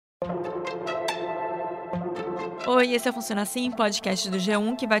Oi, esse é o Funciona Assim, podcast do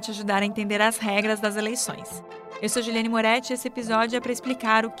G1 que vai te ajudar a entender as regras das eleições. Eu sou Juliane Moretti e esse episódio é para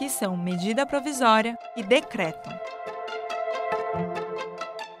explicar o que são medida provisória e decreto.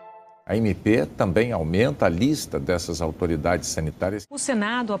 A MP também aumenta a lista dessas autoridades sanitárias. O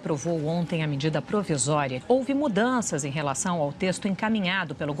Senado aprovou ontem a medida provisória. Houve mudanças em relação ao texto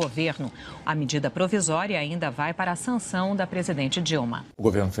encaminhado pelo governo. A medida provisória ainda vai para a sanção da presidente Dilma. O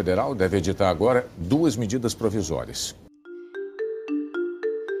governo federal deve editar agora 2 medidas provisórias.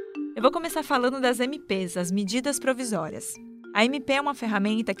 Eu vou começar falando das MPs, as medidas provisórias. A MP é uma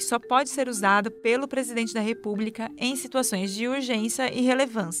ferramenta que só pode ser usada pelo presidente da República em situações de urgência e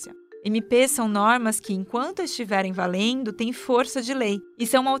relevância. MPs são normas que, enquanto estiverem valendo, têm força de lei e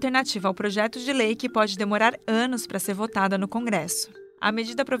são uma alternativa ao projeto de lei que pode demorar anos para ser votada no Congresso. A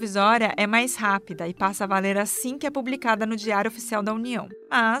medida provisória é mais rápida e passa a valer assim que é publicada no Diário Oficial da União.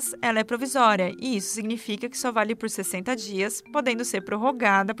 Mas ela é provisória e isso significa que só vale por 60 dias, podendo ser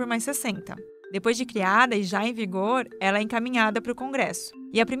prorrogada por mais 60. Depois de criada e já em vigor, ela é encaminhada para o Congresso.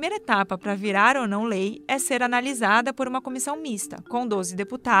 E a primeira etapa para virar ou não lei é ser analisada por uma comissão mista, com 12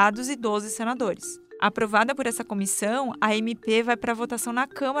 deputados e 12 senadores. Aprovada por essa comissão, a MP vai para a votação na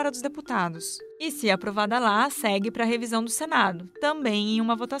Câmara dos Deputados. E se aprovada lá, segue para a revisão do Senado, também em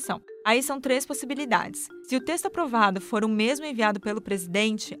uma votação. Aí são 3 possibilidades. Se o texto aprovado for o mesmo enviado pelo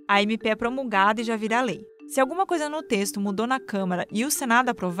presidente, a MP é promulgada e já vira lei. Se alguma coisa no texto mudou na Câmara e o Senado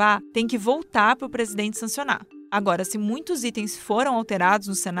aprovar, tem que voltar para o presidente sancionar. Agora, se muitos itens foram alterados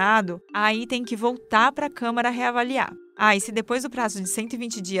no Senado, aí tem que voltar para a Câmara reavaliar. E se depois do prazo de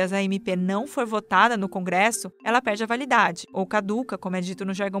 120 dias a MP não for votada no Congresso, ela perde a validade, ou caduca, como é dito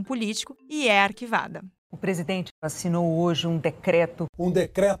no jargão político, e é arquivada. O presidente assinou hoje um decreto. Um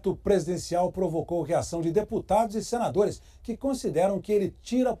decreto presidencial provocou reação de deputados e senadores que consideram que ele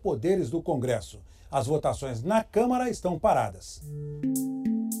tira poderes do Congresso. As votações na Câmara estão paradas.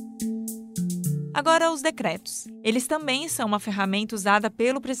 Agora, os decretos. Eles também são uma ferramenta usada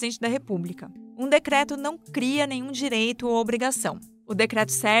pelo presidente da República. Um decreto não cria nenhum direito ou obrigação. O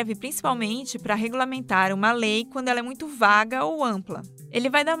decreto serve principalmente para regulamentar uma lei quando ela é muito vaga ou ampla. Ele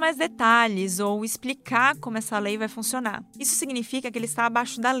vai dar mais detalhes ou explicar como essa lei vai funcionar. Isso significa que ele está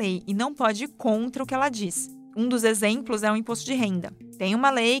abaixo da lei e não pode ir contra o que ela diz. Um dos exemplos é o imposto de renda. Tem uma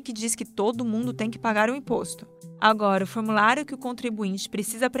lei que diz que todo mundo tem que pagar o imposto. Agora, o formulário que o contribuinte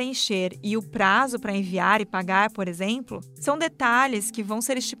precisa preencher e o prazo para enviar e pagar, por exemplo, são detalhes que vão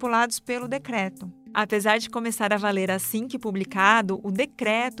ser estipulados pelo decreto. Apesar de começar a valer assim que publicado, o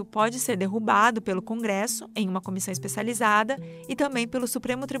decreto pode ser derrubado pelo Congresso, em uma comissão especializada, e também pelo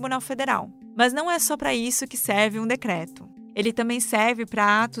Supremo Tribunal Federal. Mas não é só para isso que serve um decreto. Ele também serve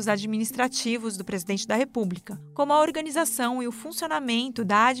para atos administrativos do presidente da República, como a organização e o funcionamento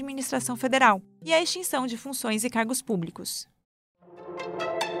da administração federal e a extinção de funções e cargos públicos.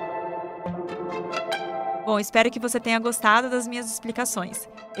 Bom, espero que você tenha gostado das minhas explicações.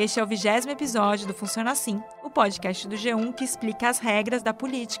 Este é o 20º episódio do Funciona Assim, o podcast do G1 que explica as regras da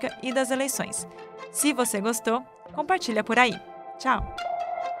política e das eleições. Se você gostou, compartilha por aí. Tchau!